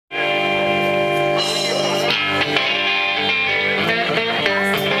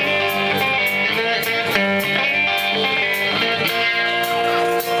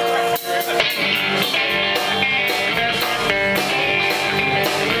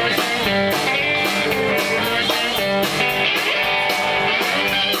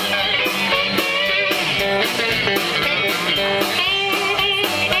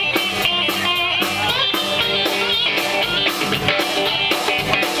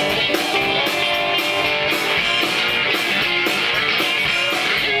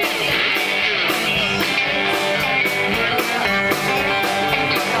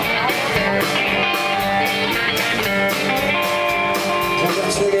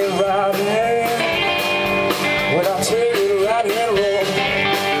When I take it right hand roll,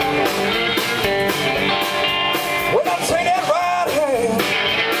 when I take that right hand,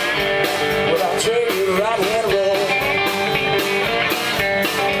 when I take it right hand roll,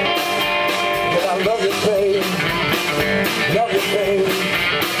 when I love you, baby, love you, baby,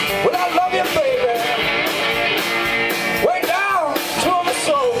 when I love you, baby, way down to my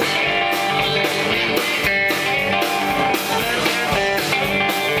soul.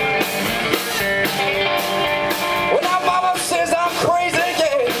 When our mama says I'm crazy,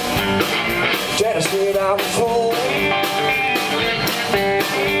 yeah, Daddy said I'm a fool.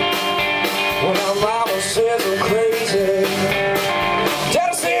 When our mama says I'm crazy,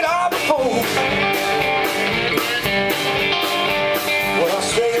 Daddy said I'm a fool. When I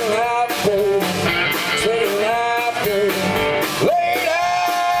stay alive, baby, stay alive, baby, late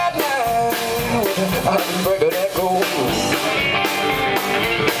at night, I can break that gold.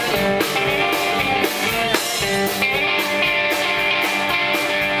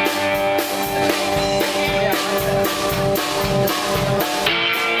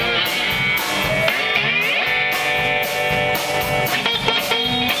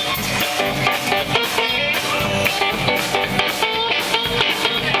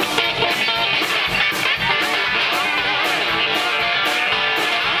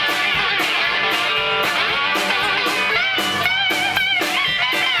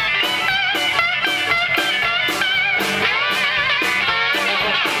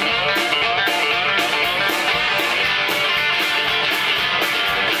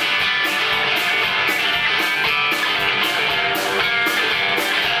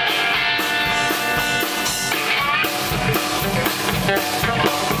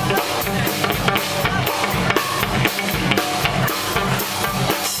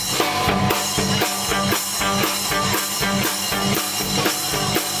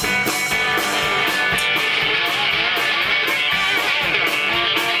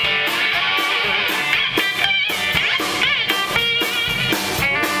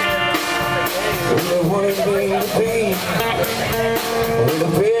 They wanted me to be with a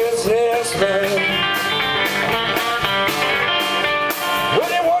businessman. Well,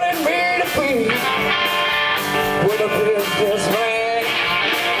 they wanted me to be with a businessman.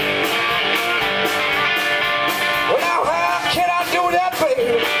 Well, now how can I do that, baby?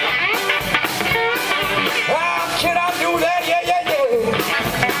 How can I do that? Yeah, yeah, yeah.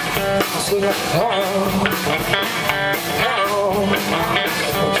 I said, oh, yeah.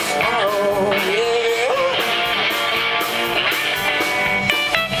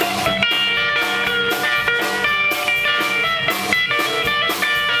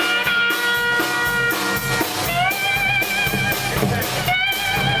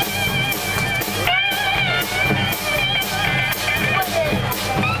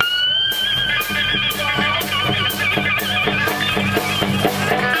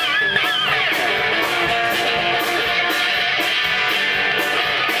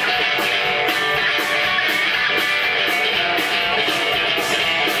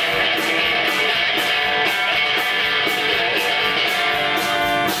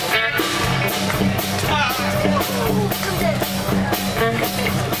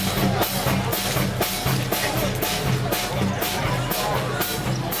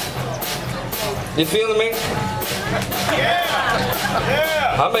 You feeling me? Yeah!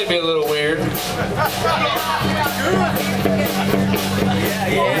 Yeah! I may be a little weird.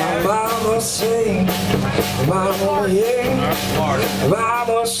 Yeah. Mama say, mama yeah,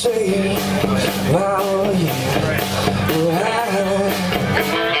 mama say, mama yeah.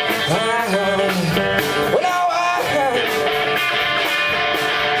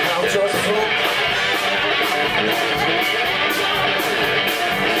 I'm just a fool.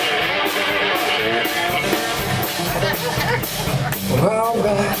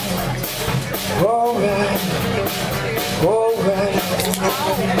 Alright, alright, alright,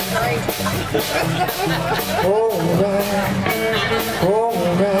 alright.